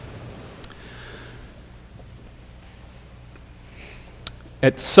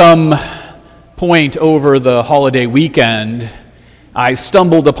At some point over the holiday weekend, I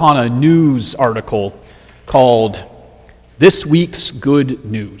stumbled upon a news article called "This Week's Good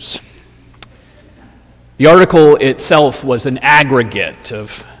News." The article itself was an aggregate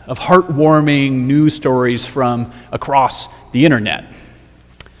of heartwarming news stories from across the internet.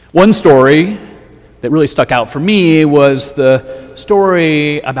 One story that really stuck out for me was the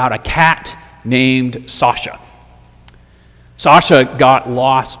story about a cat named Sasha. Sasha got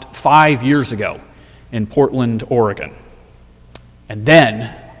lost 5 years ago in Portland, Oregon. And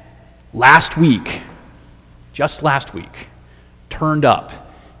then, just last week, turned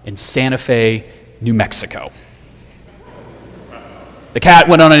up in Santa Fe, New Mexico. The cat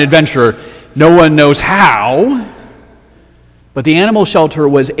went on an adventure. No one knows how, but the animal shelter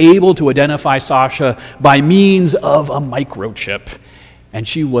was able to identify Sasha by means of a microchip, and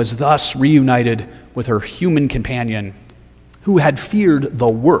she was thus reunited with her human companion who had feared the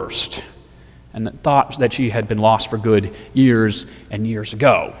worst and thought that she had been lost for good years and years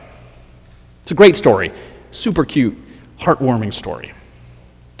ago. It's a great story, super cute, heartwarming story.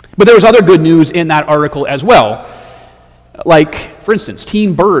 But there was other good news in that article as well. Like, for instance,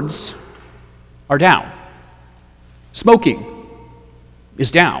 teen birds are down. Smoking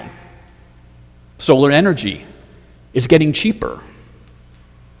is down. Solar energy is getting cheaper.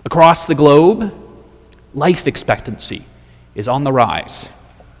 Across the globe, life expectancy is on the rise,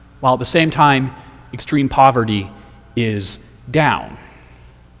 while at the same time, extreme poverty is down.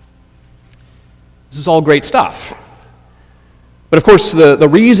 This is all great stuff. But of course, the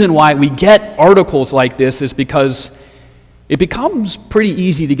reason why we get articles like this is because it becomes pretty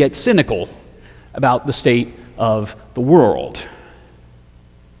easy to get cynical about the state of the world.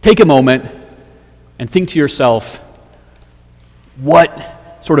 Take a moment and think to yourself,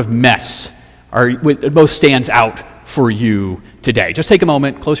 what sort of mess most stands out for you today? Just take a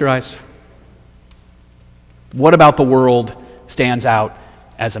moment, close your eyes. What about the world stands out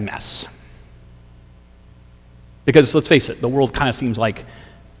as a mess? Because let's face it, the world kind of seems like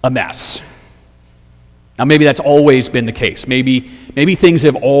a mess. Now maybe that's always been the case. Maybe things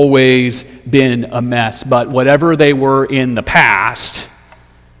have always been a mess, but whatever they were in the past,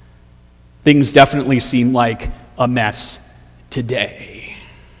 things definitely seem like a mess today.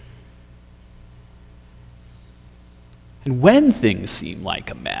 And when things seem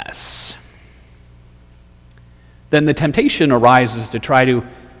like a mess, then the temptation arises to try to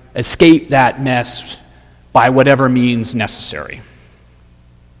escape that mess by whatever means necessary.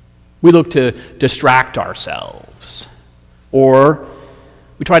 We look to distract ourselves, or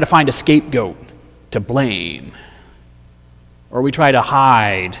we try to find a scapegoat to blame, or we try to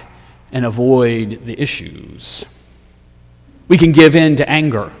hide and avoid the issues. We can give in to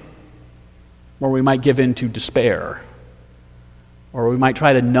anger, or we might give in to despair, or we might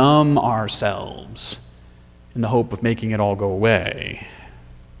try to numb ourselves in the hope of making it all go away.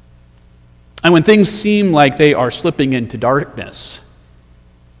 And when things seem like they are slipping into darkness,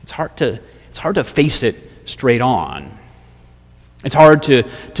 it's hard to face it straight on. It's hard to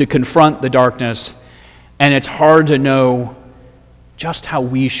confront the darkness, and it's hard to know just how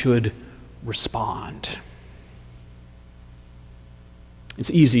we should respond.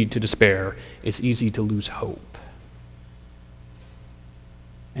 It's easy to despair. It's easy to lose hope.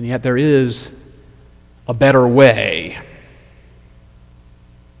 And yet there is a better way.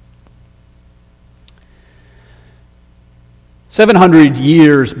 "700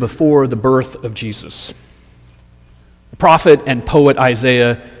 years before the birth of Jesus, the prophet and poet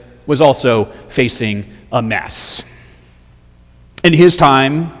Isaiah was also facing a mess. In his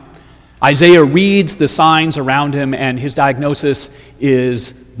time, Isaiah reads the signs around him, and his diagnosis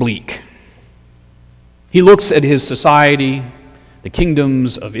is bleak. He looks at his society, the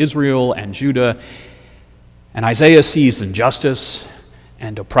kingdoms of Israel and Judah, and Isaiah sees injustice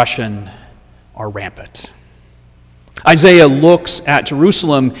and oppression are rampant. Isaiah looks at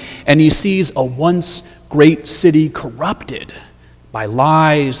Jerusalem, and he sees a once great city corrupted by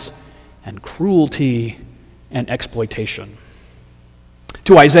lies and cruelty and exploitation.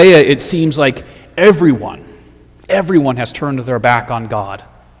 To Isaiah, it seems like everyone has turned their back on God,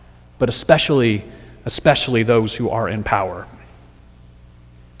 but especially those who are in power.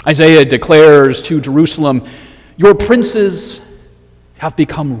 Isaiah declares to Jerusalem, "Your princes have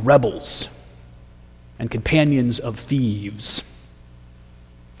become rebels and companions of thieves.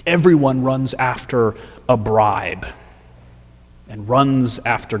 Everyone runs after a bribe and runs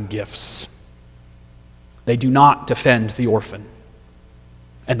after gifts. They do not defend the orphan,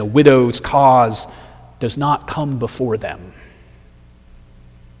 and the widow's cause does not come before them.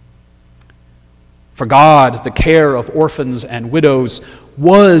 For God, the care of orphans and widows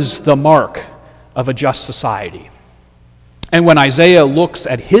was the mark of a just society. And when Isaiah looks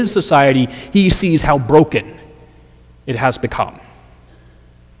at his society, he sees how broken it has become.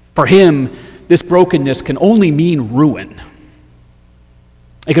 For him, this brokenness can only mean ruin.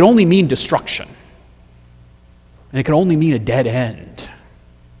 It can only mean destruction. And it can only mean a dead end.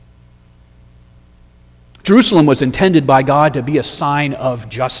 Jerusalem was intended by God to be a sign of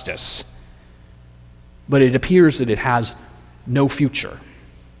justice, but it appears that it has no future.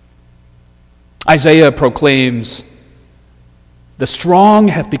 Isaiah proclaims, "The strong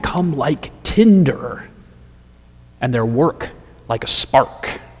have become like tinder, and their work like a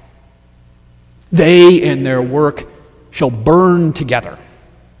spark. They and their work shall burn together,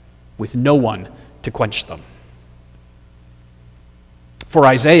 with no one to quench them." For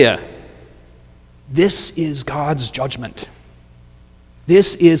Isaiah, this is God's judgment.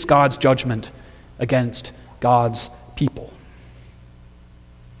 This is God's judgment against God's people.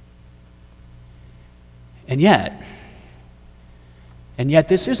 And yet,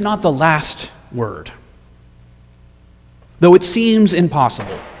 this is not the last word. Though it seems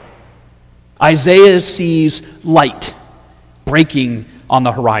impossible, Isaiah sees light breaking on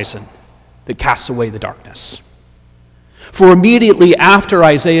the horizon that casts away the darkness. For immediately after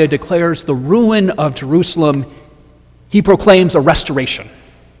Isaiah declares the ruin of Jerusalem, he proclaims a restoration.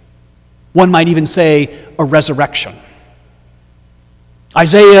 One might even say a resurrection.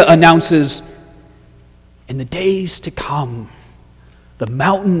 Isaiah announces, "In the days to come, the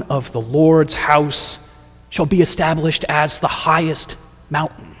mountain of the Lord's house shall be established as the highest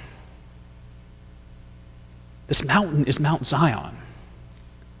mountain." This mountain is Mount Zion.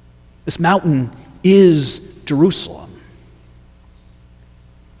 This mountain is Jerusalem.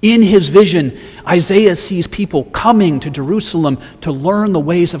 In his vision, Isaiah sees people coming to Jerusalem to learn the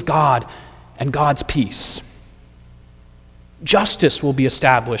ways of God and God's peace. Justice will be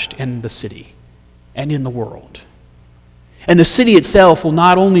established in the city and in the world. And the city itself will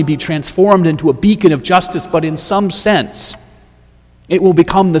not only be transformed into a beacon of justice, but in some sense, it will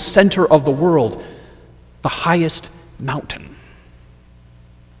become the center of the world, the highest mountain.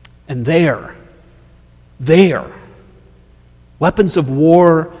 And there, weapons of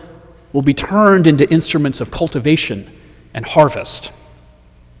war will be turned into instruments of cultivation and harvest.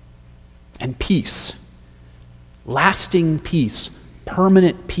 And peace, lasting peace,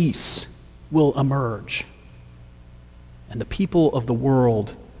 permanent peace will emerge. And the people of the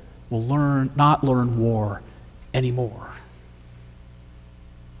world will not learn war anymore.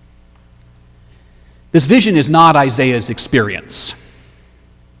 This vision is not Isaiah's experience.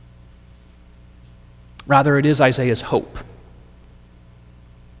 Rather, it is Isaiah's hope,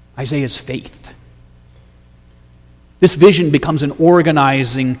 Isaiah's faith. This vision becomes an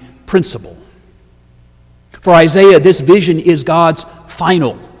organizing principle. For Isaiah, this vision is God's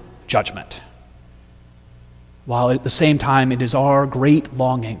final judgment, while at the same time it is our great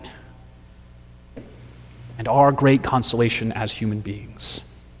longing and our great consolation as human beings.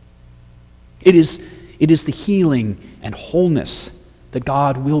 It is the healing and wholeness that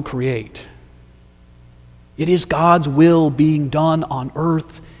God will create. It is God's will being done on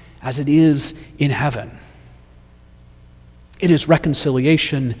earth as it is in heaven. It is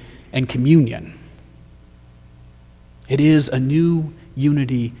reconciliation and communion. It is a new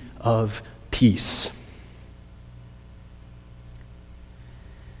unity of peace.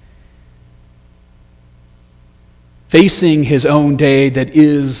 Facing his own day that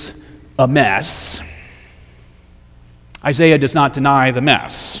is a mess, Isaiah does not deny the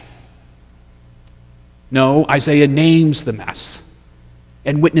mess. No, Isaiah names the mess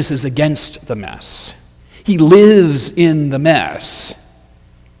and witnesses against the mess. He lives in the mess,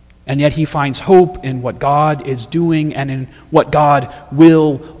 and yet he finds hope in what God is doing and in what God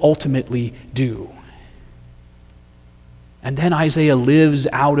will ultimately do. And then Isaiah lives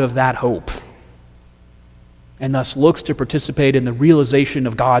out of that hope and thus looks to participate in the realization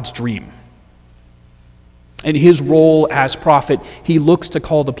of God's dream. In his role as prophet, he looks to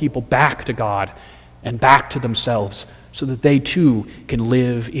call the people back to God and back to themselves so that they too can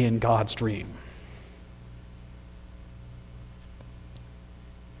live in God's dream.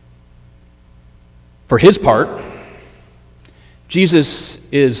 For his part, Jesus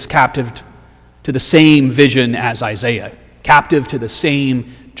is captive to the same vision as Isaiah, captive to the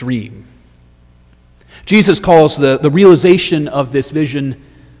same dream. Jesus calls the realization of this vision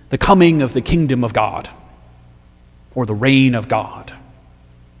the coming of the kingdom of God, or the reign of God.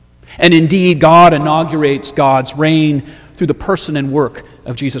 And indeed, God inaugurates God's reign through the person and work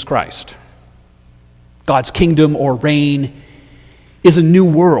of Jesus Christ. God's kingdom or reign is a new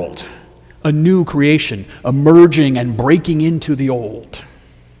world a new creation, emerging and breaking into the old.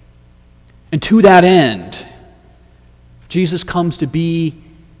 And to that end, Jesus comes to be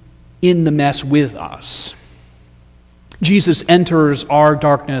in the mess with us. Jesus enters our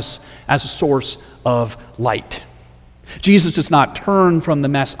darkness as a source of light. Jesus does not turn from the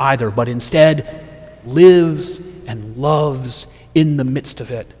mess either, but instead lives and loves in the midst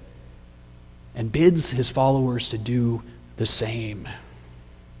of it and bids his followers to do the same.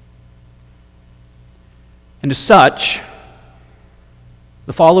 And as such,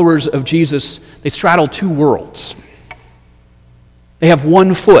 the followers of Jesus, they straddle two worlds. They have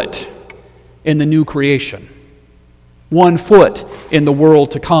one foot in the new creation, one foot in the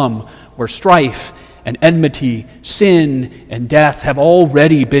world to come, where strife and enmity, sin and death have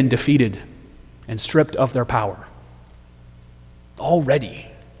already been defeated and stripped of their power. Already.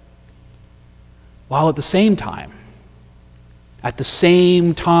 While at the same time,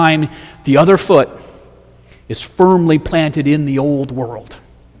 the other foot is firmly planted in the old world,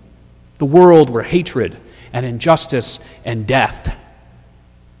 the world where hatred and injustice and death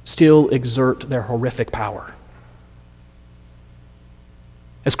still exert their horrific power.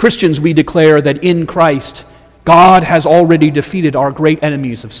 As Christians, we declare that in Christ, God has already defeated our great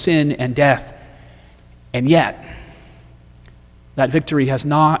enemies of sin and death, and yet that victory has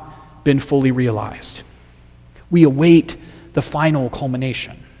not been fully realized. We await the final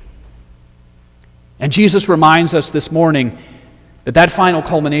culmination. And Jesus reminds us this morning that that final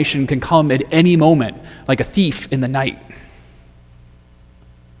culmination can come at any moment, like a thief in the night.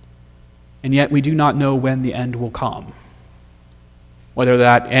 And yet we do not know when the end will come. Whether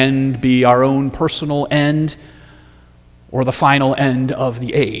that end be our own personal end or the final end of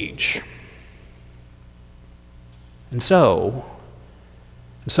the age. And so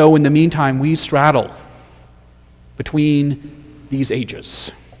in the meantime, we straddle between these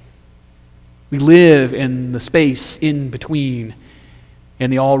ages. We live in the space in between, in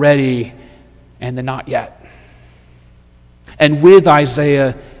the already and the not yet. And with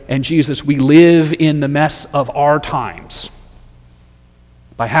Isaiah and Jesus, we live in the mess of our times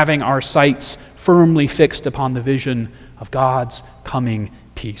by having our sights firmly fixed upon the vision of God's coming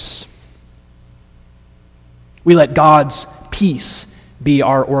peace. We let God's peace be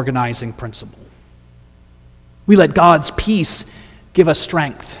our organizing principle. We let God's peace give us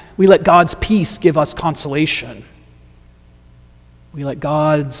strength. We let God's peace give us consolation. We let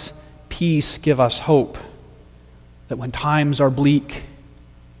God's peace give us hope that when times are bleak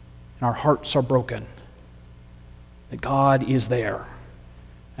and our hearts are broken, that God is there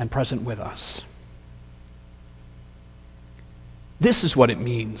and present with us. This is what it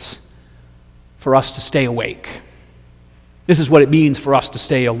means for us to stay awake. This is what it means for us to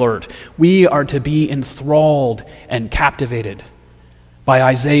stay alert. We are to be enthralled and captivated by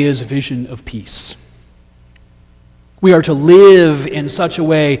Isaiah's vision of peace. We are to live in such a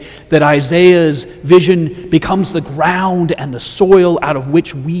way that Isaiah's vision becomes the ground and the soil out of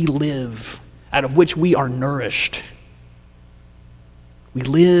which we live, out of which we are nourished. We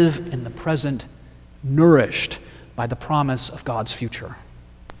live in the present, nourished by the promise of God's future.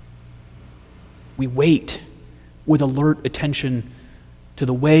 We wait with alert attention to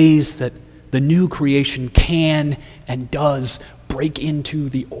the ways that the new creation can and does break into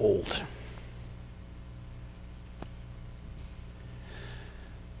the old.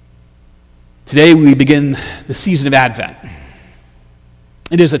 Today we begin the season of Advent.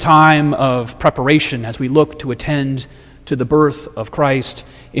 It is a time of preparation as we look to attend to the birth of Christ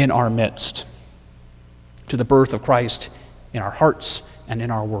in our midst, to the birth of Christ in our hearts and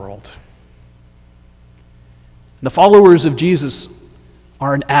in our world. The followers of Jesus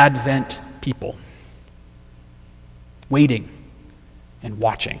are an Advent people, waiting and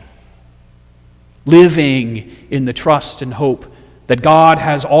watching, living in the trust and hope that God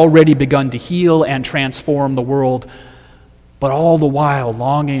has already begun to heal and transform the world, but all the while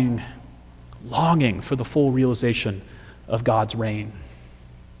longing for the full realization of God's reign.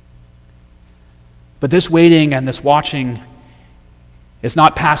 But this waiting and this watching is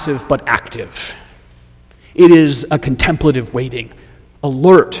not passive but active. It is a contemplative waiting,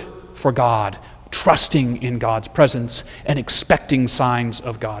 alert for God, trusting in God's presence, and expecting signs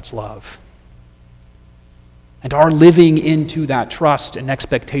of God's love. And our living into that trust and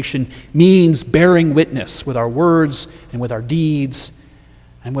expectation means bearing witness with our words and with our deeds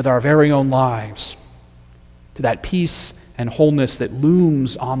and with our very own lives to that peace and wholeness that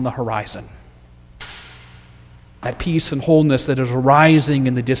looms on the horizon. That peace and wholeness that is arising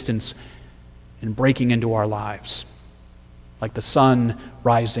in the distance and breaking into our lives, like the sun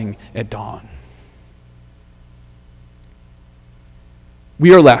rising at dawn.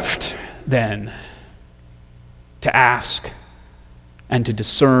 We are left then, to ask and to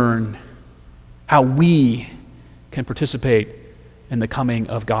discern how we can participate in the coming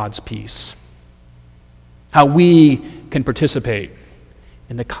of God's peace. How we can participate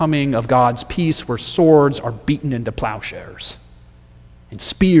in the coming of God's peace where swords are beaten into plowshares and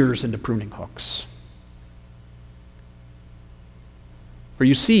spears into pruning hooks. For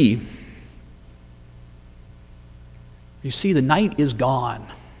you see, the night is gone.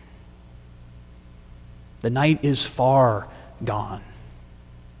 The night is far gone.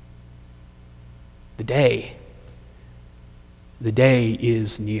 The day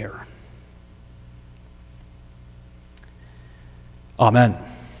is near. Amen.